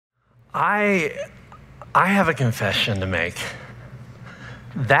I have a confession to make.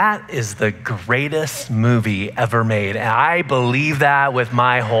 That is the greatest movie ever made. And I believe that with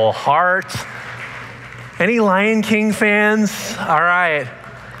my whole heart. Any Lion King fans? All right.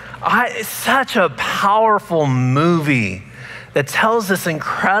 It's such a powerful movie that tells this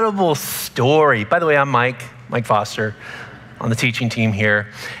incredible story. By the way, I'm Mike Foster on the teaching team here.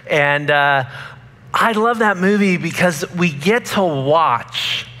 And I love that movie because we get to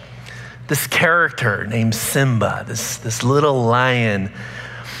watch this character named Simba, this little lion,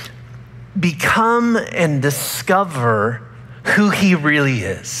 become and discover who he really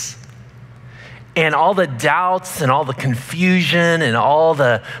is. And all the doubts and all the confusion and all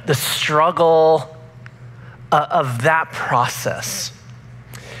the struggle of that process.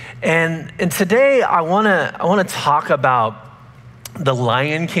 And today I wanna talk about the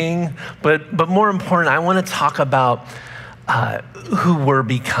Lion King, but more important, I wanna talk about who we're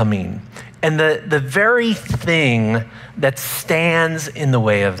becoming and the very thing that stands in the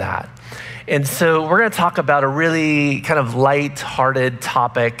way of that. And so we're gonna talk about a really kind of light-hearted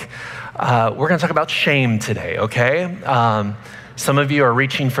topic. We're gonna talk about shame today, okay? Some of you are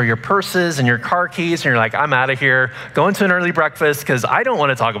reaching for your purses and your car keys and you're like, I'm out of here, going to an early breakfast because I don't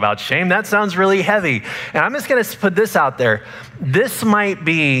wanna talk about shame. That sounds really heavy. And I'm just gonna put this out there. This might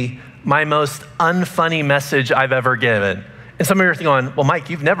be my most unfunny message I've ever given. And some of you are going, well,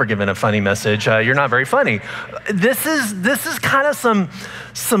 Mike, you've never given a funny message. You're not very funny. This is kind of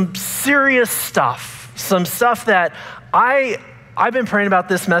some serious stuff, some stuff that I've been praying about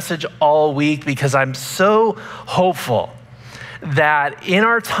this message all week because I'm so hopeful that in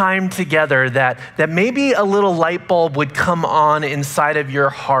our time together that maybe a little light bulb would come on inside of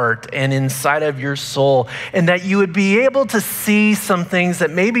your heart and inside of your soul, and that you would be able to see some things that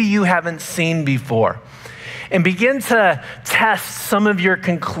maybe you haven't seen before and begin to test some of your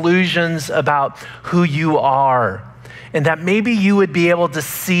conclusions about who you are, and that maybe you would be able to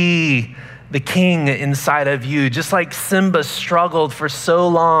see the king inside of you, just like Simba struggled for so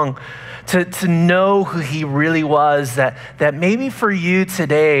long to know who he really was, that maybe for you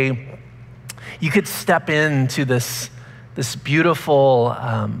today, you could step into this beautiful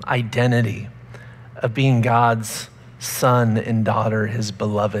identity of being God's son and daughter, his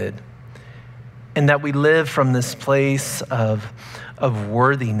beloved. And that we live from this place of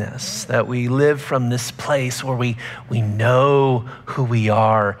worthiness, that we live from this place where we know who we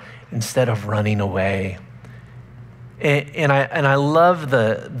are instead of running away. And I love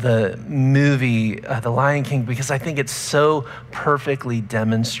the movie, The Lion King, because I think it so perfectly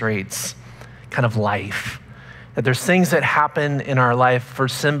demonstrates kind of life. That there's things that happen in our life. For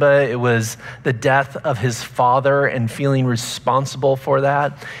Simba, it was the death of his father and feeling responsible for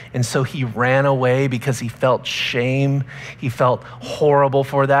that. And so he ran away because he felt shame. He felt horrible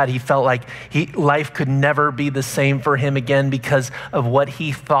for that. He felt like life could never be the same for him again because of what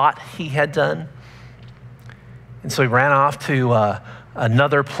he thought he had done. And so he ran off to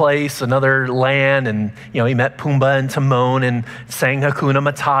another place, another land, and he met Pumbaa and Timon and sang Hakuna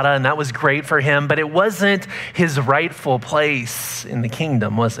Matata, and that was great for him, but it wasn't his rightful place in the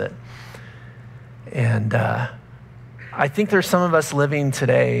kingdom, was it? And I think there's some of us living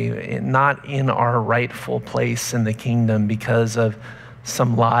today not in our rightful place in the kingdom because of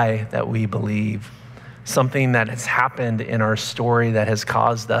some lie that we believe, something that has happened in our story that has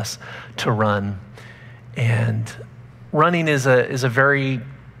caused us to run. And running is a very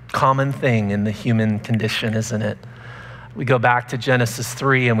common thing in the human condition, isn't it? We go back to Genesis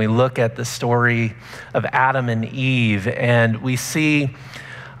 3 and we look at the story of Adam and Eve, and we see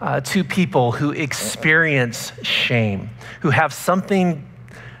two people who experience shame, who have something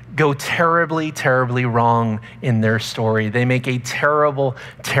go terribly, terribly wrong in their story. They make a terrible,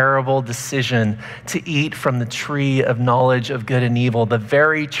 terrible decision to eat from the tree of knowledge of good and evil, the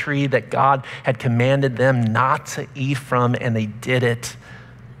very tree that God had commanded them not to eat from, and they did it.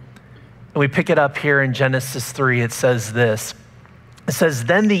 And we pick it up here in Genesis 3. It says this. It says,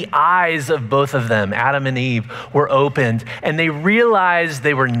 then the eyes of both of them, Adam and Eve, were opened, and they realized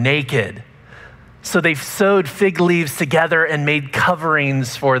they were naked. So they sewed fig leaves together and made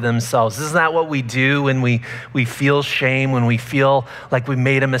coverings for themselves. Isn't that what we do when we feel shame, when we feel like we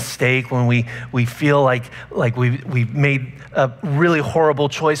made a mistake, when we feel like we've made a really horrible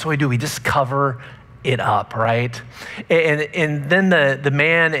choice? What do? We just cover it up, right? And then the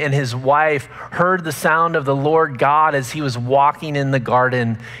man and his wife heard the sound of the Lord God as he was walking in the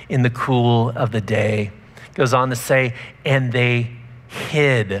garden in the cool of the day. It goes on to say, and they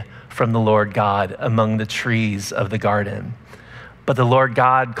hid from the Lord God among the trees of the garden. But the Lord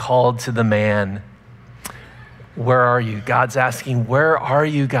God called to the man, Where are you? God's asking, where are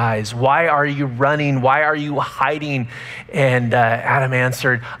you guys? Why are you running? Why are you hiding? And Adam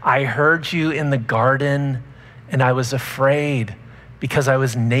answered, I heard you in the garden and I was afraid because I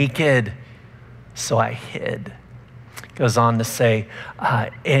was naked, so I hid. Goes on to say,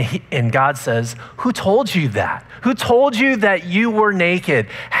 and God says, who told you that? Who told you that you were naked?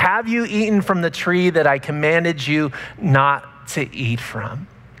 Have you eaten from the tree that I commanded you not to eat from?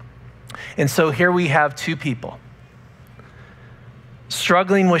 And so here we have two people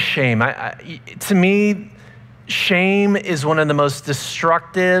struggling with shame. To me, shame is one of the most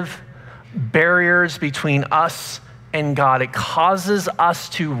destructive barriers between us and God. It causes us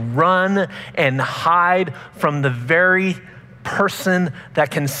to run and hide from the very person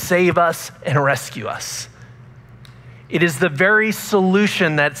that can save us and rescue us. It is the very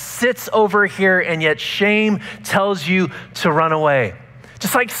solution that sits over here, and yet shame tells you to run away.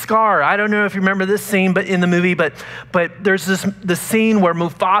 Just like Scar. I don't know if you remember this scene, but in the movie, but there's the scene where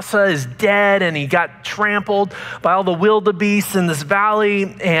Mufasa is dead and he got trampled by all the wildebeests in this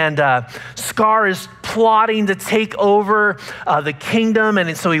valley, and Scar is plotting to take over the kingdom,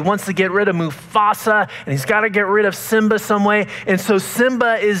 and so he wants to get rid of Mufasa, and he's got to get rid of Simba some way. And so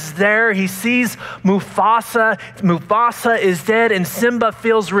Simba is there. He sees Mufasa. Mufasa is dead, and Simba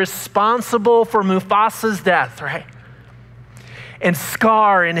feels responsible for Mufasa's death, right? And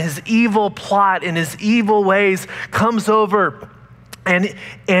Scar, in his evil plot, in his evil ways, comes over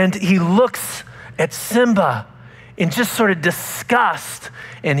and he looks at Simba in just sort of disgust,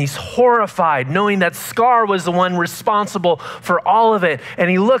 and he's horrified, knowing that Scar was the one responsible for all of it. And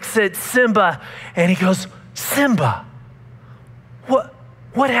he looks at Simba and he goes, Simba,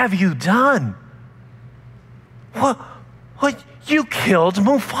 what have you done? What you killed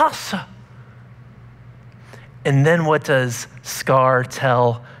Mufasa. And then what does Scar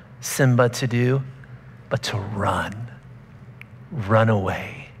tell Simba to do? But to run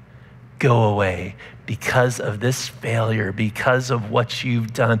away, go away because of this failure, because of what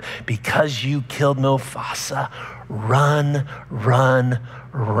you've done, because you killed Mufasa. Run, run,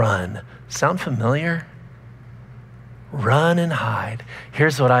 run. Sound familiar? Run and hide.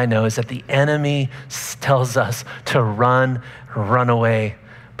 Here's what I know is that the enemy tells us to run away,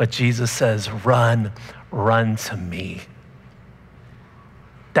 but Jesus says, run to me.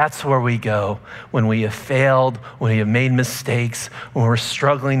 That's where we go when we have failed, when we have made mistakes, when we're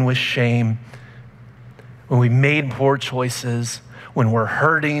struggling with shame, when we made poor choices, when we're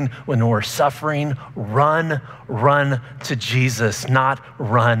hurting, when we're suffering. Run to Jesus, not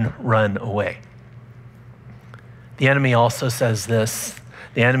run away. The enemy also says this.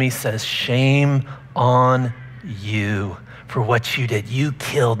 The enemy says, shame on you for what you did. You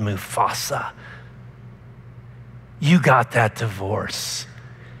killed Mufasa. You got that divorce.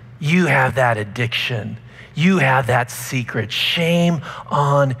 You have that addiction. You have that secret. Shame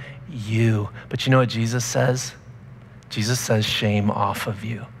on you. But you know what Jesus says? Jesus says, shame off of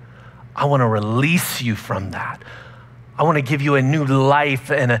you. I want to release you from that. I want to give you a new life,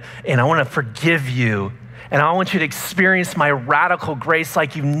 and I want to forgive you. And I want you to experience my radical grace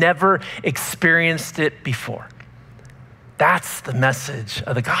like you've never experienced it before. That's the message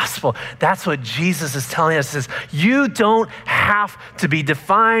of the gospel. That's what Jesus is telling us is you don't have to be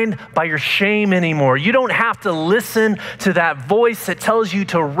defined by your shame anymore. You don't have to listen to that voice that tells you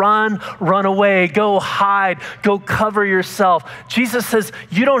to run away, go hide, go cover yourself. Jesus says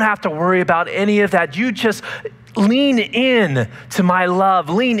you don't have to worry about any of that. You just lean in to my love,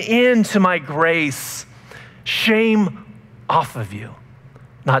 lean into my grace. Shame off of you,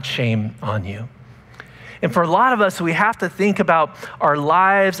 not shame on you. And for a lot of us, we have to think about our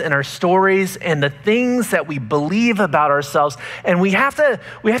lives and our stories and the things that we believe about ourselves. And we have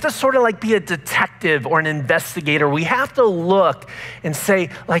to sort of like be a detective or an investigator. We have to look and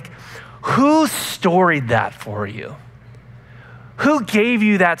say, like, who storied that for you? Who gave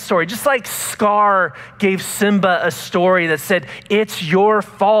you that story? Just like Scar gave Simba a story that said, it's your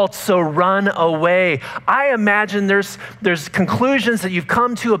fault, so run away. I imagine there's conclusions that you've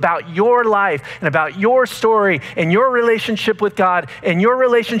come to about your life and about your story and your relationship with God and your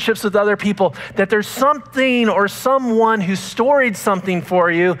relationships with other people, that there's something or someone who storied something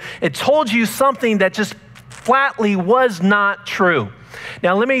for you. It told you something that just flatly was not true.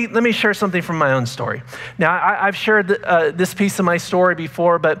 Now, let me share something from my own story. Now, I've shared this piece of my story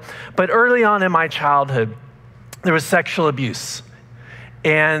before, but early on in my childhood, there was sexual abuse.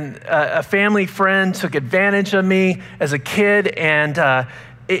 And a family friend took advantage of me as a kid, and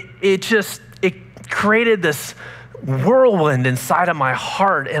it created this whirlwind inside of my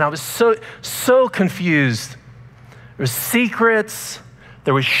heart, and I was so confused. There was secrets,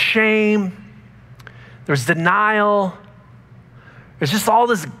 there was shame, There's denial. There's just all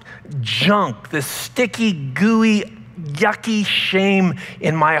this junk, this sticky, gooey, yucky shame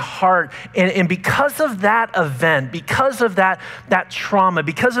in my heart. And because of that event, because of that trauma,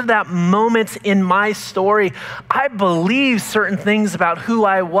 because of that moment in my story, I believe certain things about who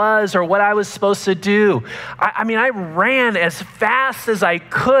I was or what I was supposed to do. I mean, I ran as fast as I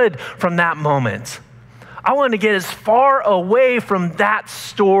could from that moment. I wanted to get as far away from that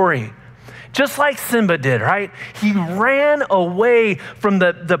story. Just like Simba did, right? He ran away from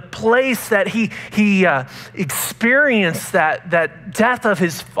the place that he experienced that death of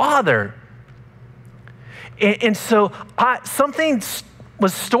his father. And so something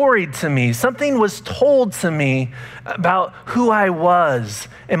was storied to me. Something was told to me about who I was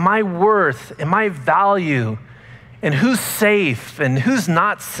and my worth and my value and who's safe and who's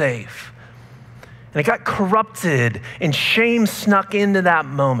not safe. And it got corrupted and shame snuck into that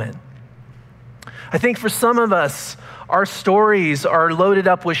moment. I think for some of us, our stories are loaded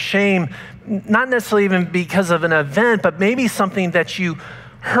up with shame, not necessarily even because of an event, but maybe something that you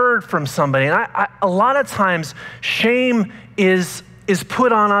heard from somebody. And a lot of times, shame is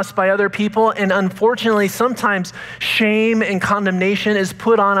put on us by other people, and unfortunately, sometimes shame and condemnation is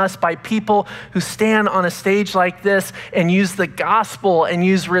put on us by people who stand on a stage like this and use the gospel and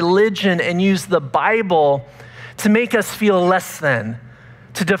use religion and use the Bible to make us feel less than,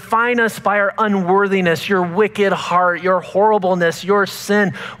 to define us by our unworthiness, your wicked heart, your horribleness, your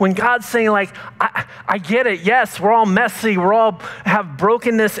sin. When God's saying, like, I get it. Yes, we're all messy. We all have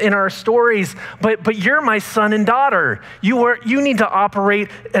brokenness in our stories, but you're my son and daughter. You need to operate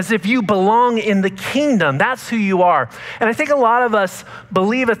as if you belong in the kingdom. That's who you are. And I think a lot of us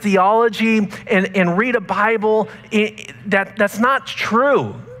believe a theology and read a Bible that's not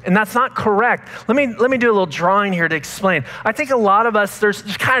true. And that's not correct. Let me do a little drawing here to explain. I think a lot of us, there's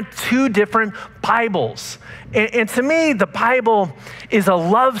kind of two different Bibles. And to me, the Bible is a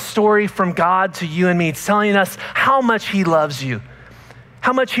love story from God to you and me. It's telling us how much he loves you,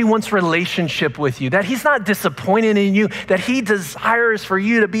 how much he wants relationship with you, that he's not disappointed in you, that he desires for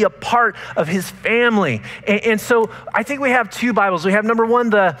you to be a part of his family. And so I think we have two Bibles. We have, number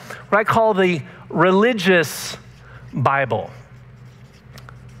one, what I call the religious Bible.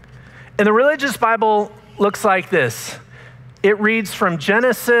 And the religious Bible looks like this. It reads from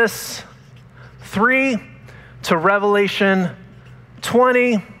Genesis 3 to Revelation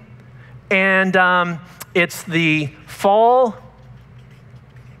 20, and it's the fall,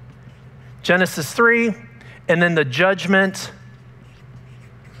 Genesis 3, and then the judgment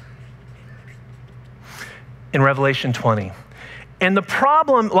in Revelation 20. And the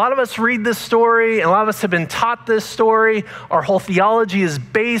problem, a lot of us read this story, and a lot of us have been taught this story. Our whole theology is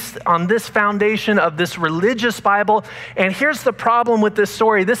based on this foundation of this religious Bible. And here's the problem with this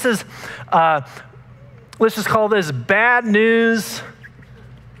story. This is, let's just call this bad news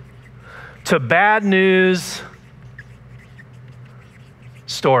to bad news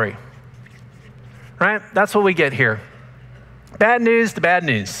story. Right? That's what we get here. Bad news to bad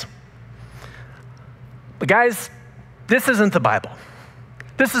news. But guys, this isn't the Bible.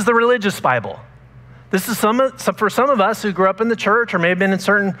 This is the religious Bible. This is for some of us who grew up in the church or may have been in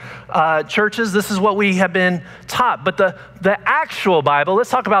certain churches, this is what we have been taught. But the actual Bible, let's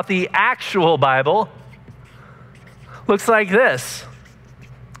talk about the actual Bible, looks like this.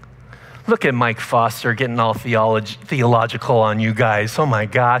 Look at Mike Foster getting all theological on you guys. Oh my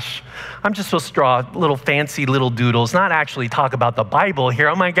gosh. I'm just supposed to draw little fancy little doodles, not actually talk about the Bible here.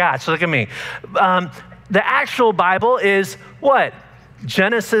 Oh my gosh, look at me. The actual Bible is what?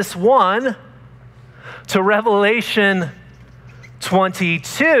 Genesis 1 to Revelation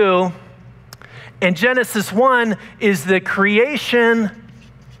 22. And Genesis 1 is the creation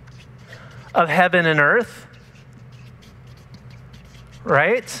of heaven and earth,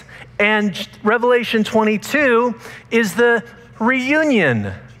 right? And Revelation 22 is the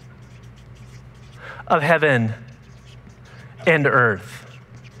reunion of heaven and earth.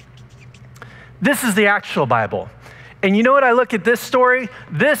 This is the actual Bible. And you know what? I look at this story.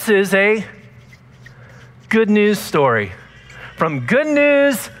 This is a good news story. From good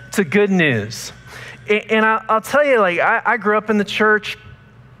news to good news. And I'll tell you, like, I grew up in the church.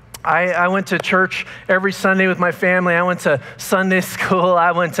 I went to church every Sunday with my family. I went to Sunday school.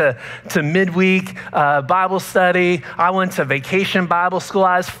 I went to midweek Bible study. I went to vacation Bible school.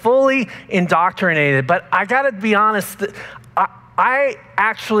 I was fully indoctrinated. But I got to be honest, I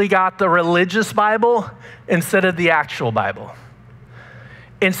actually got the religious Bible instead of the actual Bible.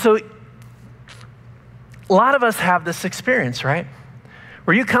 And so a lot of us have this experience, right?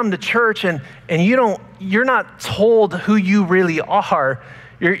 Where you come to church and you're not told who you really are.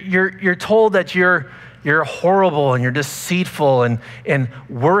 You're told that you're you're horrible and you're deceitful, and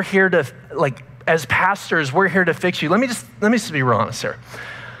we're here to, like, as pastors, we're here to fix you. Let me just be real honest here.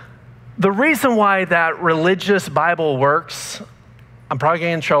 The reason why that religious Bible works, I'm probably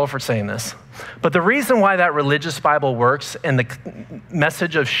getting in trouble for saying this, but the reason why that religious Bible works and the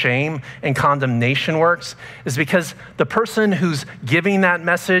message of shame and condemnation works is because the person who's giving that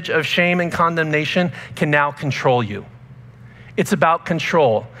message of shame and condemnation can now control you. It's about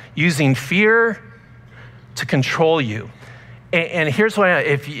control, using fear to control you. And here's why,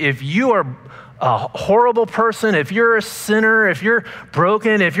 if you are a horrible person, if you're a sinner, if you're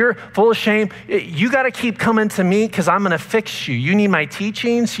broken, if you're full of shame, you got to keep coming to me because I'm going to fix you. You need my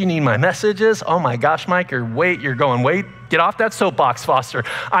teachings. You need my messages. Oh my gosh, Mike, you're going, wait, get off that soapbox, Foster.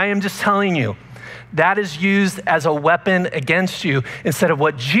 I am just telling you, that is used as a weapon against you instead of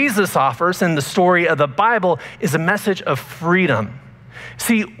what Jesus offers in the story of the Bible is a message of freedom.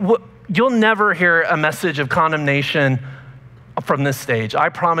 See, you'll never hear a message of condemnation from this stage. I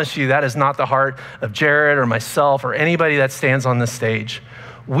promise you that is not the heart of Jared or myself or anybody that stands on this stage.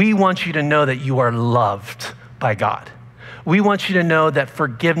 We want you to know that you are loved by God. We want you to know that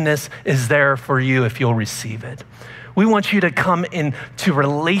forgiveness is there for you if you'll receive it. We want you to come into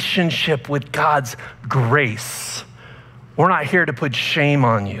relationship with God's grace. We're not here to put shame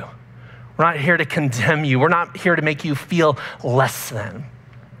on you. We're not here to condemn you. We're not here to make you feel less than.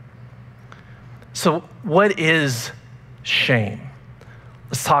 So what is shame?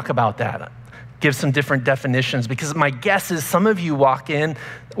 Let's talk about that. Give some different definitions, because my guess is some of you walked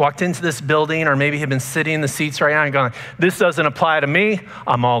into this building or maybe have been sitting in the seats right now and going, this doesn't apply to me.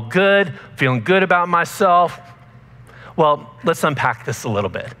 I'm all good, feeling good about myself. Well, let's unpack this a little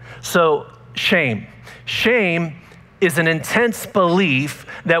bit. So shame. Shame is an intense belief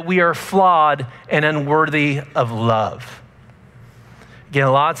that we are flawed and unworthy of love. Again,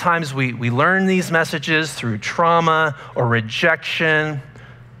 a lot of times we learn these messages through trauma or rejection,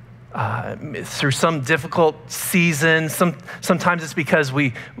 through some difficult season. Sometimes it's because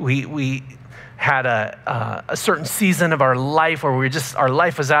we had a certain season of our life where our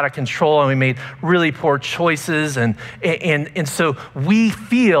life was out of control and we made really poor choices. And so we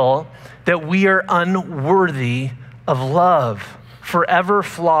feel that we are unworthy of love, forever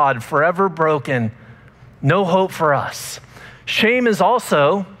flawed, forever broken, no hope for us. Shame is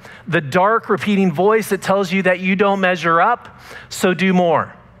also the dark repeating voice that tells you that you don't measure up, so do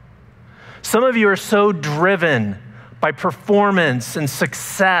more. Some of you are so driven by performance and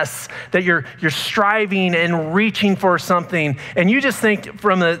success that you're striving and reaching for something, and you just think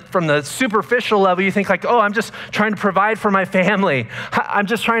from the superficial level, you think like, oh, I'm just trying to provide for my family. I'm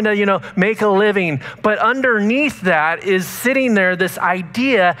just trying to, make a living. But underneath that is sitting there this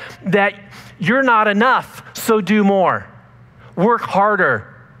idea that you're not enough, so do more. Work harder.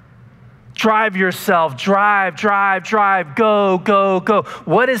 Drive yourself. Drive, go, go, go.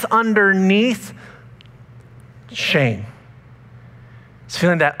 What is underneath? Shame. It's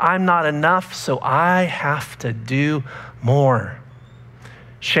feeling that I'm not enough, so I have to do more.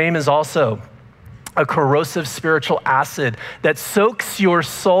 Shame is also a corrosive spiritual acid that soaks your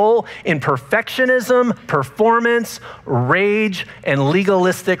soul in perfectionism, performance, rage, and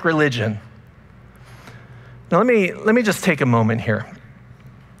legalistic religion. Now, let me just take a moment here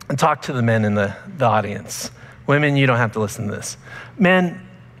and talk to the men in the audience. Women, you don't have to listen to this. Men,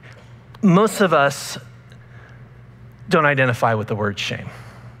 most of us don't identify with the word shame.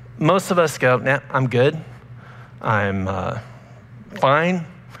 Most of us go, nah, I'm good. I'm fine.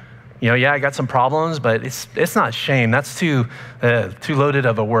 I got some problems, but it's not shame. That's too loaded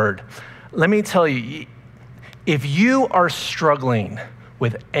of a word. Let me tell you, if you are struggling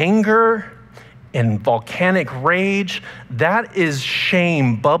with anger and volcanic rage, that is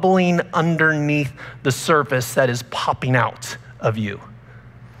shame bubbling underneath the surface that is popping out of you,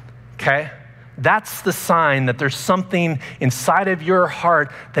 okay? That's the sign that there's something inside of your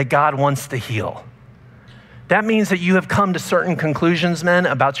heart that God wants to heal. That means that you have come to certain conclusions, men,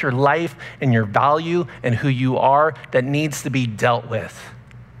 about your life and your value and who you are that needs to be dealt with.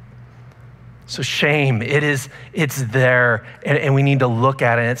 So shame, it's there, and we need to look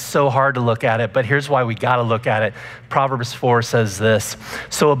at it. It's so hard to look at it, but here's why we got to look at it. Proverbs 4 says this,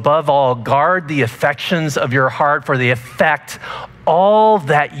 so above all, guard the affections of your heart, for they affect all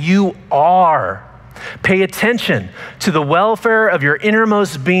that you are. Pay attention to the welfare of your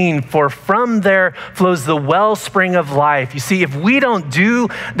innermost being, for from there flows the wellspring of life. You see, if we don't do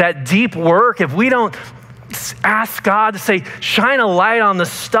that deep work, if we don't ask God to say, shine a light on the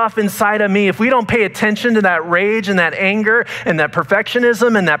stuff inside of me. If we don't pay attention to that rage and that anger and that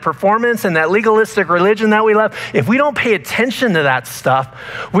perfectionism and that performance and that legalistic religion that we love, if we don't pay attention to that stuff,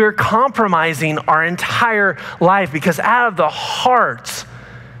 we're compromising our entire life, because out of the heart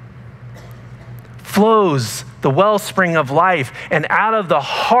flows the wellspring of life, and out of the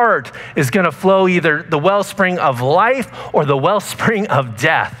heart is going to flow either the wellspring of life or the wellspring of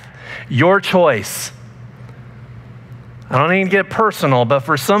death. Your choice. I don't need to get personal, but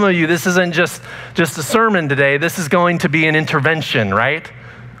for some of you, this isn't just a sermon today. This is going to be an intervention, right?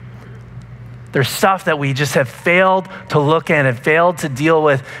 There's stuff that we just have failed to look at and failed to deal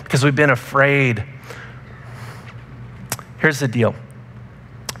with because we've been afraid. Here's the deal.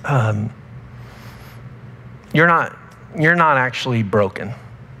 You're not actually broken.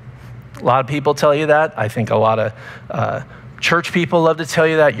 A lot of people tell you that. I think a lot of church people love to tell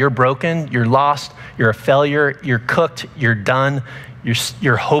you that. You're broken, you're lost, you're a failure, you're cooked, you're done,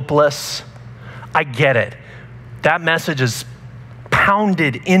 you're hopeless. I get it. That message is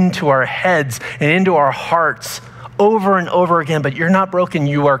pounded into our heads and into our hearts over and over again, but you're not broken.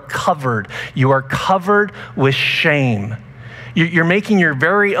 You are covered. You are covered with shame. You're making your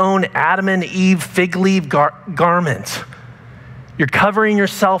very own Adam and Eve fig leaf garment. You're covering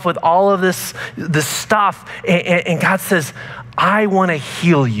yourself with all of this stuff. And God says, I want to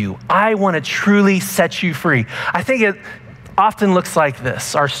heal you. I want to truly set you free. I think it often looks like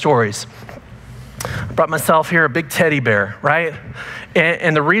this, our stories. I brought myself here a big teddy bear, right?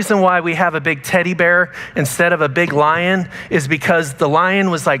 And the reason why we have a big teddy bear instead of a big lion is because the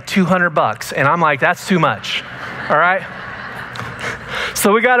lion was like $200. And I'm like, that's too much, all right?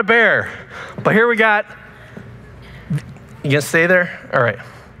 So we got a bear, but here we got, you gonna stay there? All right.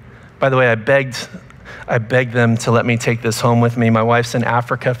 By the way, I begged them to let me take this home with me. My wife's in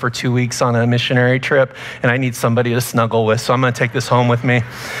Africa for 2 weeks on a missionary trip, and I need somebody to snuggle with, so I'm gonna take this home with me.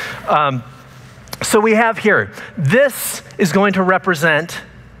 So we have here, this is going to represent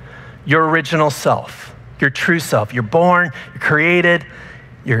your original self, your true self. You're born, you're created,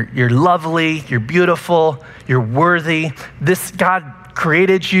 you're lovely, you're beautiful, you're worthy. This, God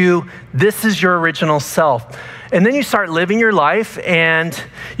created you. This is your original self. And then you start living your life and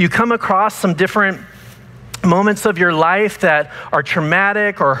you come across some different moments of your life that are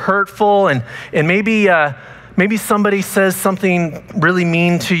traumatic or hurtful, and maybe somebody says something really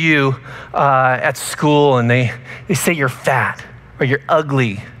mean to you at school, and they say you're fat or you're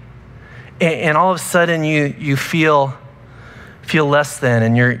ugly. And all of a sudden you feel less than,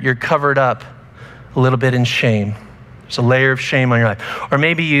 and you're covered up a little bit in shame. There's a layer of shame on your life. Or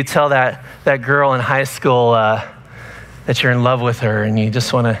maybe you tell that girl in high school that you're in love with her, and you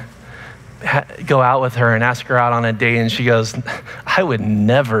just want to go out with her and ask her out on a date, and she goes, I would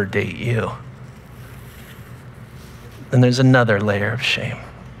never date you. Then there's another layer of shame.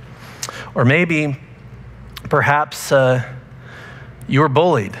 Or maybe, perhaps you were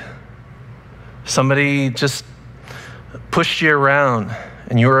bullied. Somebody just pushed you around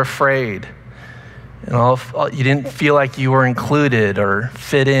and you were afraid. And you didn't feel like you were included or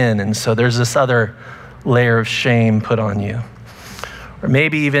fit in. And so there's this other layer of shame put on you. Or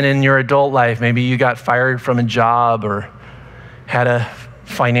maybe even in your adult life, maybe you got fired from a job or had a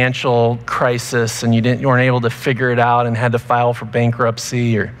financial crisis and you weren't able to figure it out and had to file for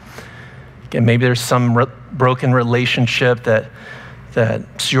bankruptcy. Or again, maybe there's some broken relationship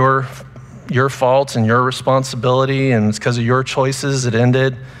that's your fault and your responsibility, and it's because of your choices it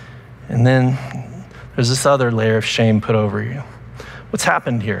ended. And then there's this other layer of shame put over you. What's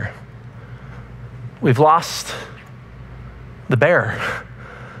happened here? We've lost the bear.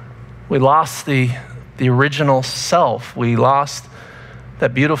 We lost the original self. We lost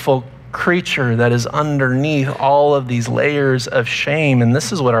that beautiful creature that is underneath all of these layers of shame. And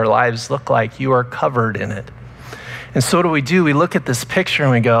this is what our lives look like. You are covered in it. And so what do? We look at this picture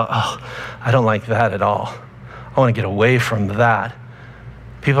and we go, oh, I don't like that at all. I want to get away from that.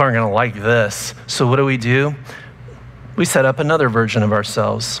 People aren't going to like this. So what do? We set up another version of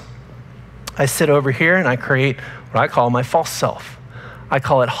ourselves. I sit over here and I create what I call my false self. I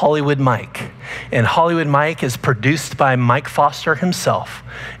call it Hollywood Mike. And Hollywood Mike is produced by Mike Foster himself.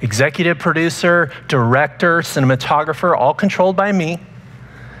 Executive producer, director, cinematographer, all controlled by me.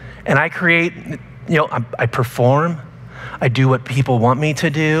 And I create, I perform. I do what people want me to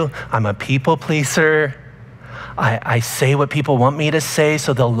do. I'm a people pleaser. I say what people want me to say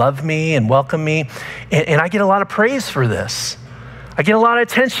so they'll love me and welcome me. And I get a lot of praise for this. I get a lot of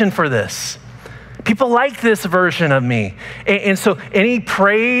attention for this. People like this version of me. And so any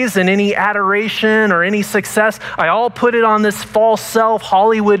praise and any adoration or any success, I all put it on this false self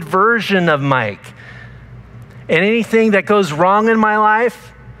Hollywood version of Mike. And anything that goes wrong in my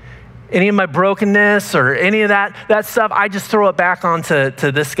life, any of my brokenness or any of that stuff, I just throw it back onto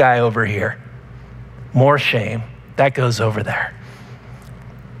this guy over here. More shame. That goes over there.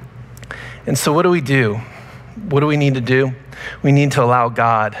 And so what do we do? What do we need to do? We need to allow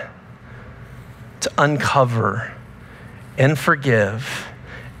God to uncover and forgive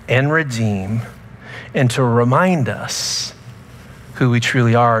and redeem and to remind us who we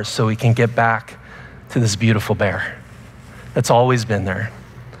truly are so we can get back to this beautiful bear that's always been there.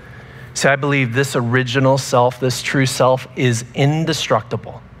 See, I believe this original self, this true self, is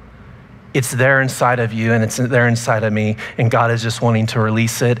indestructible. It's there inside of you and it's there inside of me, and God is just wanting to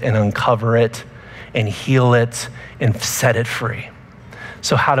release it and uncover it and heal it and set it free.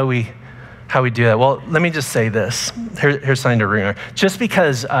 So how do we do that? Well, let me just say this. Here's something to remember. Just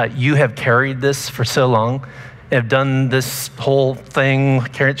because you have carried this for so long, have done this whole thing,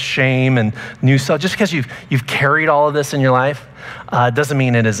 carried shame and new self, just because you've carried all of this in your life, doesn't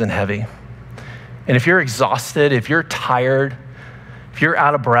mean it isn't heavy. And if you're exhausted, if you're tired, if you're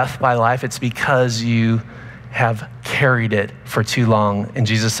out of breath by life, it's because you have carried it for too long. And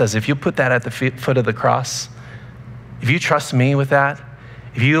Jesus says, if you put that at the foot of the cross, if you trust me with that,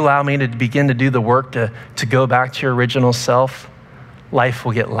 if you allow me to begin to do the work to go back to your original self, life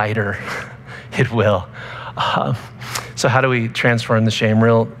will get lighter. It will. So how do we transform the shame?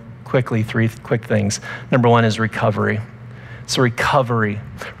 Real quickly, 3 quick things. Number 1 is recovery. So recovery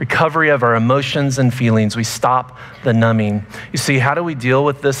of our emotions and feelings. We stop the numbing. You see, how do we deal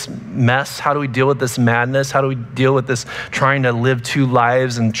with this mess? How do we deal with this madness? How do we deal with this trying to live 2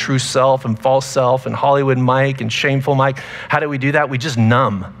 lives and true self and false self and Hollywood Mike and shameful Mike? How do we do that? We just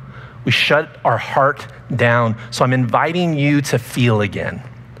numb. We shut our heart down. So I'm inviting you to feel again,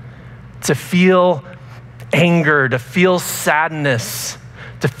 to feel anger, to feel sadness,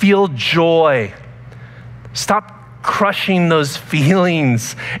 to feel joy. Stop crushing those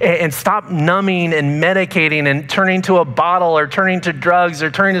feelings and stop numbing and medicating and turning to a bottle or turning to drugs or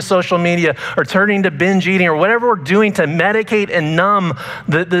turning to social media or turning to binge eating or whatever we're doing to medicate and numb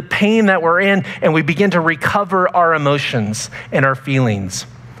the pain that we're in, and we begin to recover our emotions and our feelings.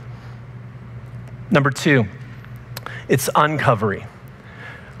 Number 2, it's uncovery.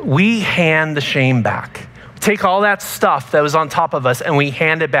 We hand the shame back. Take all that stuff that was on top of us and we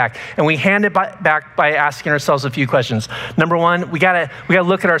hand it back. And we hand it back by asking ourselves a few questions. Number 1, we gotta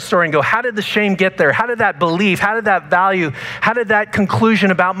look at our story and go, how did the shame get there? How did that belief, how did that value, how did that conclusion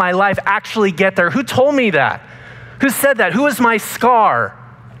about my life actually get there? Who told me that? Who said that? Who was my scar?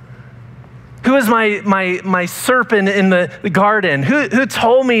 Who was my serpent in the garden? Who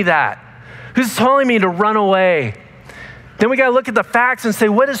told me that? Who's telling me to run away? Then we gotta look at the facts and say,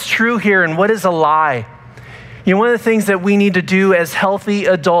 what is true here and what is a lie? You know, one of the things that we need to do as healthy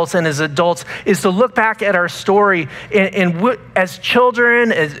adults and as adults is to look back at our story and as children,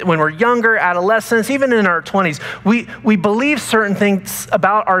 when we're younger, adolescents, even in our 20s, we believe certain things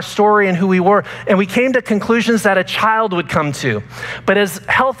about our story and who we were, and we came to conclusions that a child would come to. But as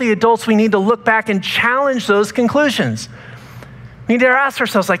healthy adults, we need to look back and challenge those conclusions. We need to ask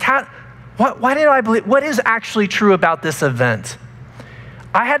ourselves, like, why did I believe, what is actually true about this event?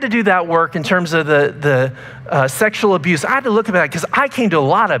 I had to do that work in terms of the sexual abuse. I had to look at that because I came to a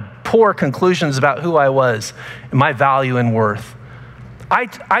lot of poor conclusions about who I was and my value and worth.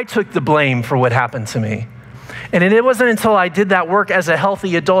 I took the blame for what happened to me. And it wasn't until I did that work as a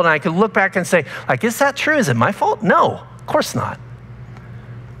healthy adult and I could look back and say, like, is that true? Is it my fault? No, of course not.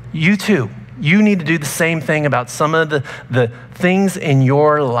 You too. You need to do the same thing about some of the things in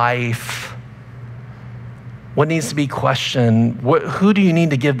your life. What needs to be questioned? Who do you need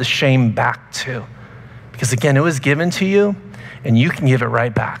to give the shame back to? Because again, it was given to you and you can give it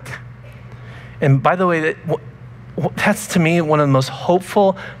right back. And by the way, that's to me one of the most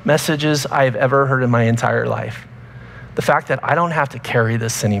hopeful messages I've ever heard in my entire life. The fact that I don't have to carry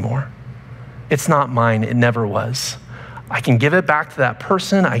this anymore. It's not mine, it never was. I can give it back to that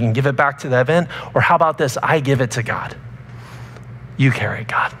person, I can give it back to that event, or how about this, I give it to God. You carry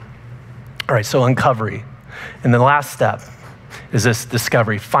God. All right, so uncovery. And the last step is this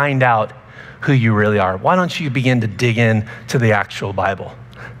discovery. Find out who you really are. Why don't you begin to dig in to the actual Bible?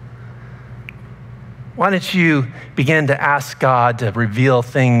 Why don't you begin to ask God to reveal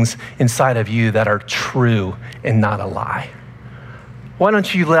things inside of you that are true and not a lie? Why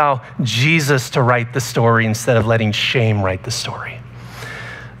don't you allow Jesus to write the story instead of letting shame write the story?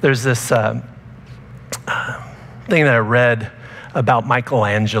 There's this thing that I read about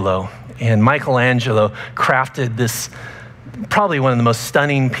Michelangelo. And Michelangelo crafted this, probably one of the most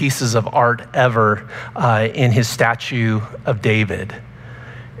stunning pieces of art ever in his statue of David.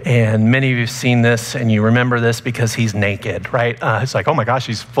 And many of you have seen this, and you remember this because he's naked, right? It's like, oh my gosh,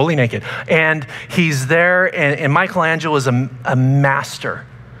 he's fully naked. And he's there, and Michelangelo was a master.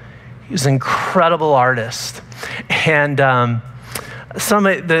 He was an incredible artist. And the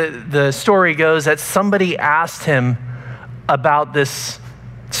story goes that somebody asked him about this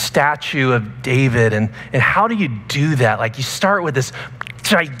statue of David, and how do you do that? Like, you start with this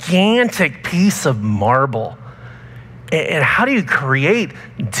gigantic piece of marble, and how do you create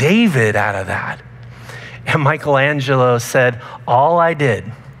David out of that? And Michelangelo said, all I did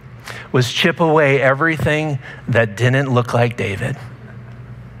was chip away everything that didn't look like David.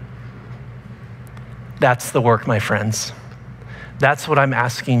 That's the work, my friends. That's what I'm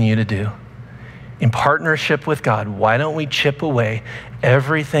asking you to do. In partnership with God, why don't we chip away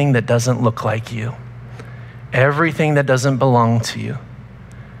everything that doesn't look like you, everything that doesn't belong to you?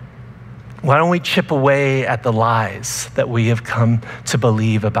 Why don't we chip away at the lies that we have come to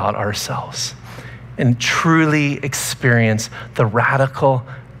believe about ourselves and truly experience the radical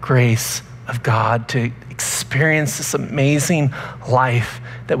grace of God, to experience this amazing life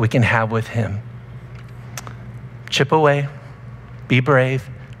that we can have with him? Chip away, be brave,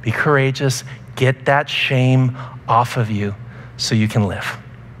 be courageous, get that shame off of you so you can live.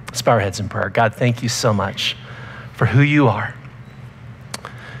 Let's bow our heads in prayer. God, thank you so much for who you are.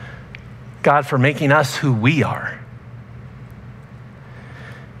 God, for making us who we are.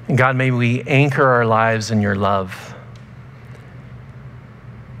 And God, may we anchor our lives in your love.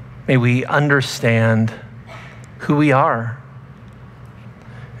 May we understand who we are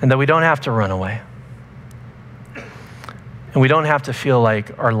and that we don't have to run away. And we don't have to feel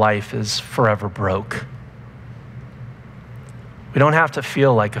like our life is forever broke. We don't have to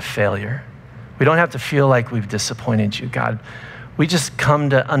feel like a failure. We don't have to feel like we've disappointed you, God. We just come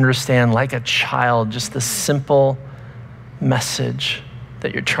to understand, like a child, just the simple message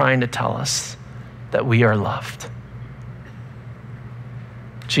that you're trying to tell us, that we are loved.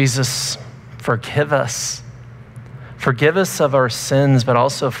 Jesus, forgive us. Forgive us of our sins, but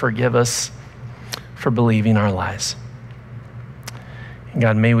also forgive us for believing our lies. And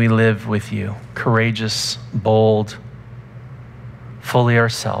God, may we live with you, courageous, bold, fully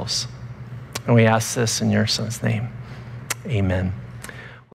ourselves. And we ask this in your Son's name. Amen.